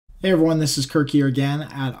Hey everyone, this is Kirk here again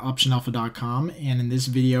at optionalpha.com, and in this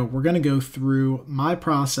video we're going to go through my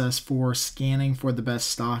process for scanning for the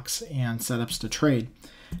best stocks and setups to trade.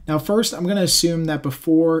 Now first, I'm going to assume that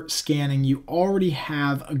before scanning you already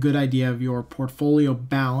have a good idea of your portfolio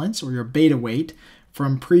balance or your beta weight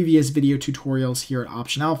from previous video tutorials here at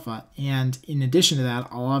Option Alpha. And in addition to that,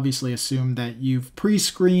 I'll obviously assume that you've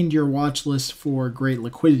pre-screened your watch list for great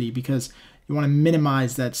liquidity because you want to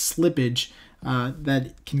minimize that slippage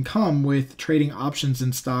that can come with trading options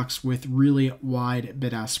in stocks with really wide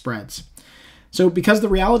bid-ask spreads. So because the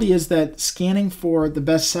reality is that scanning for the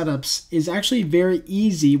best setups is actually very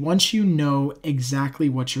easy once you know exactly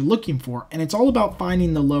what you're looking for, and it's all about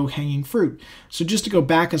finding the low-hanging fruit. So just to go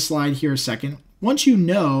back a slide here a second, once you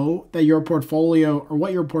know that your portfolio or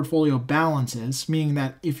what your portfolio balance is, meaning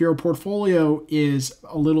that if your portfolio is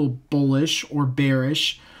a little bullish or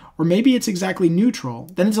bearish, or maybe it's exactly neutral,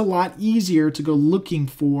 then it's a lot easier to go looking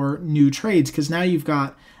for new trades because now you've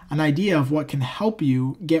got an idea of what can help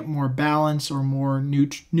you get more balance or more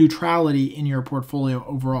neutrality in your portfolio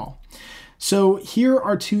overall. So here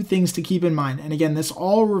are two things to keep in mind. And again, this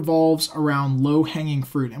all revolves around low-hanging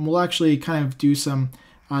fruit. And we'll actually kind of do some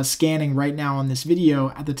scanning right now on this video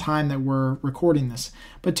at the time that we're recording this.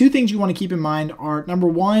 But two things you want to keep in mind are, number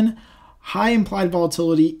one, high implied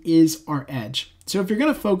volatility is our edge. So if you're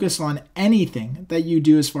going to focus on anything that you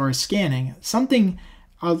do as far as scanning, something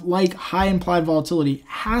like high implied volatility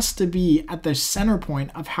has to be at the center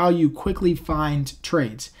point of how you quickly find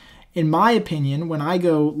trades. In my opinion, when I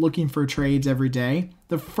go looking for trades every day,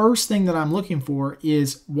 the first thing that I'm looking for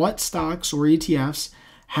is what stocks or ETFs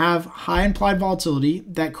have high implied volatility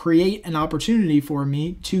that create an opportunity for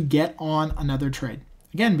me to get on another trade.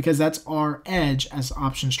 Again, because that's our edge as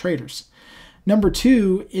options traders. Number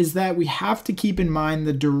two is that we have to keep in mind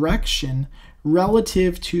the direction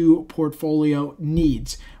relative to portfolio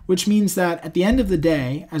needs, which means that at the end of the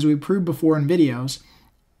day, as we proved before in videos,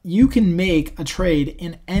 you can make a trade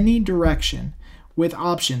in any direction with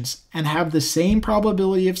options and have the same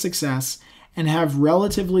probability of success and have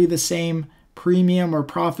relatively the same premium or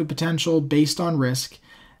profit potential based on risk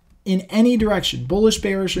in any direction, bullish,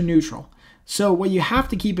 bearish, or neutral. So what you have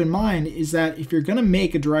to keep in mind is that if you're going to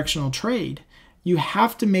make a directional trade, you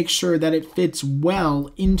have to make sure that it fits well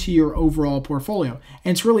into your overall portfolio.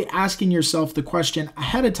 And it's really asking yourself the question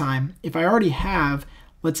ahead of time, if I already have,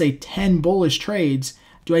 let's say 10 bullish trades,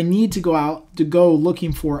 do I need to go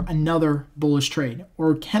looking for another bullish trade?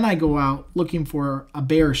 Or can I go out looking for a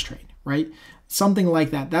bearish trade, right? Something like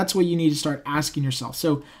that. That's what you need to start asking yourself.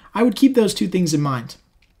 So I would keep those two things in mind.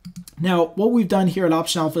 Now, what we've done here at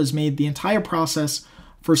Option Alpha is made the entire process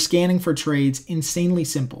for scanning for trades insanely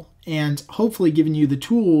simple and hopefully giving you the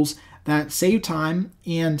tools that save time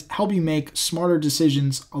and help you make smarter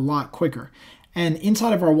decisions a lot quicker. And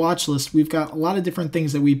inside of our watch list, we've got a lot of different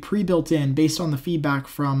things that we pre-built in based on the feedback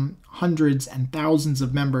from hundreds and thousands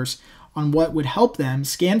of members on what would help them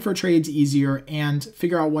scan for trades easier and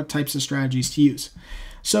figure out what types of strategies to use.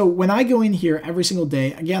 So when I go in here every single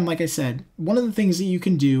day, again, like I said, one of the things that you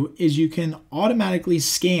can do is you can automatically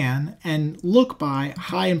scan and look by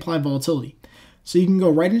high implied volatility. So you can go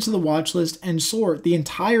right into the watch list and sort the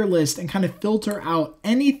entire list and kind of filter out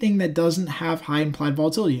anything that doesn't have high implied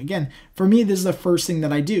volatility. Again, for me, this is the first thing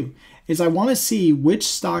that I do, is I want to see which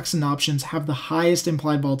stocks and options have the highest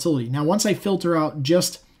implied volatility. Now, once I filter out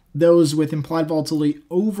just those with implied volatility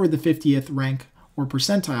over the 50th rank or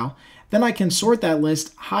percentile, then I can sort that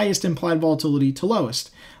list highest implied volatility to lowest.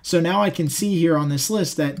 So now I can see here on this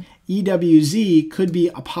list that EWZ could be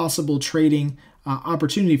a possible trading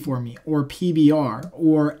opportunity for me, or PBR,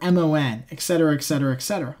 or MON, etc., etc.,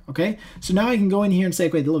 etc. Okay, so now I can go in here and say,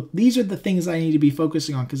 okay, look, these are the things I need to be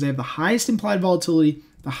focusing on because they have the highest implied volatility,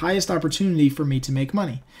 the highest opportunity for me to make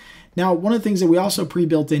money. Now, one of the things that we also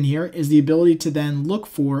pre-built in here is the ability to then look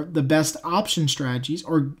for the best option strategies,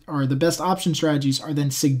 or the best option strategies are then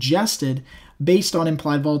suggested based on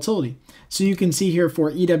implied volatility. So you can see here for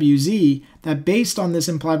EWZ that based on this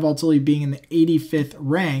implied volatility being in the 85th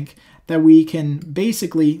rank, that we can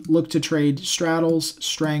basically look to trade straddles,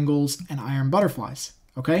 strangles, and iron butterflies,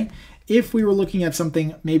 okay? If we were looking at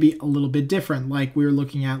something maybe a little bit different, like we were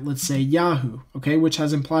looking at, let's say, Yahoo, okay, which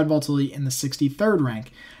has implied volatility in the 63rd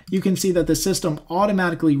rank, you can see that the system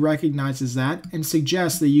automatically recognizes that and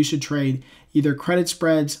suggests that you should trade either credit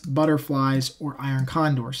spreads, butterflies, or iron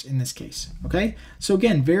condors in this case, okay? So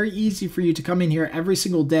again, very easy for you to come in here every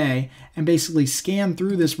single day and basically scan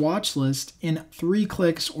through this watch list in 3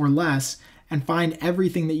 clicks or less and find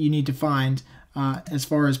everything that you need to find as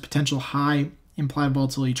far as potential high implied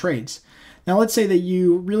volatility trades. Now let's say that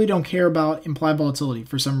you really don't care about implied volatility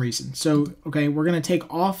for some reason. So, okay, we're going to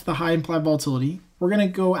take off the high implied volatility. We're going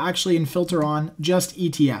to go actually and filter on just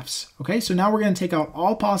ETFs. Okay, so now we're going to take out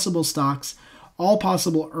all possible stocks, all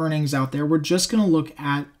possible earnings out there. We're just going to look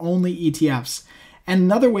at only ETFs. And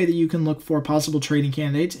another way that you can look for possible trading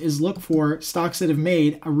candidates is look for stocks that have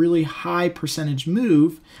made a really high percentage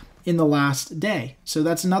move in the last day. So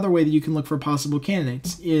that's another way that you can look for possible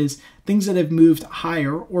candidates, is things that have moved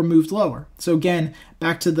higher or moved lower. So again,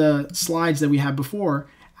 back to the slides that we had before,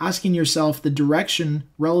 asking yourself the direction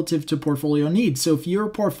relative to portfolio needs. So if your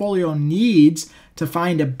portfolio needs to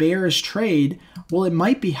find a bearish trade, well, it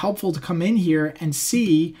might be helpful to come in here and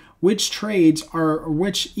see which trades are, or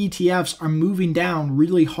which ETFs are moving down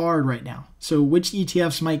really hard right now. So which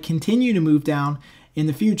ETFs might continue to move down in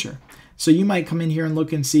the future. So you might come in here and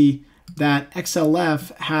look and see that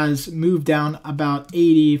XLF has moved down about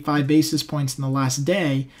 85 basis points in the last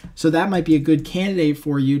day. So that might be a good candidate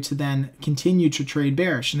for you to then continue to trade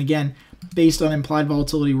bearish. And again, based on implied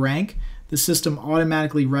volatility rank, the system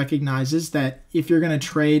automatically recognizes that if you're going to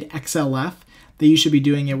trade XLF, that you should be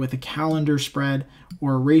doing it with a calendar spread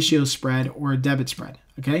or a ratio spread or a debit spread.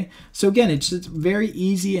 Okay, so again, it's just a very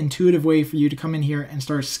easy, intuitive way for you to come in here and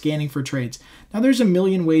start scanning for trades. Now, there's a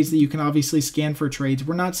million ways that you can obviously scan for trades.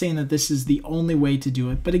 We're not saying that this is the only way to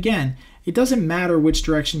do it, but again, it doesn't matter which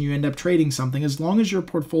direction you end up trading something as long as your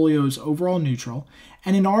portfolio is overall neutral.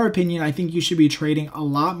 And in our opinion, I think you should be trading a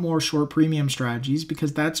lot more short premium strategies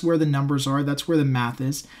because that's where the numbers are, that's where the math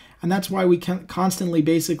is, and that's why we can constantly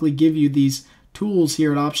basically give you these tools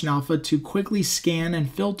here at Option Alpha to quickly scan and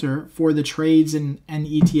filter for the trades and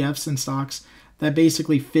ETFs and stocks that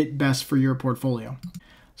basically fit best for your portfolio.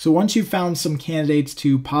 So once you've found some candidates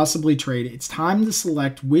to possibly trade, it's time to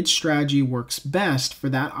select which strategy works best for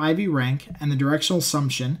that IV rank and the directional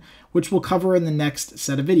assumption, which we'll cover in the next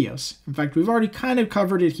set of videos. In fact, we've already kind of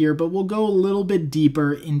covered it here, but we'll go a little bit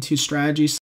deeper into strategy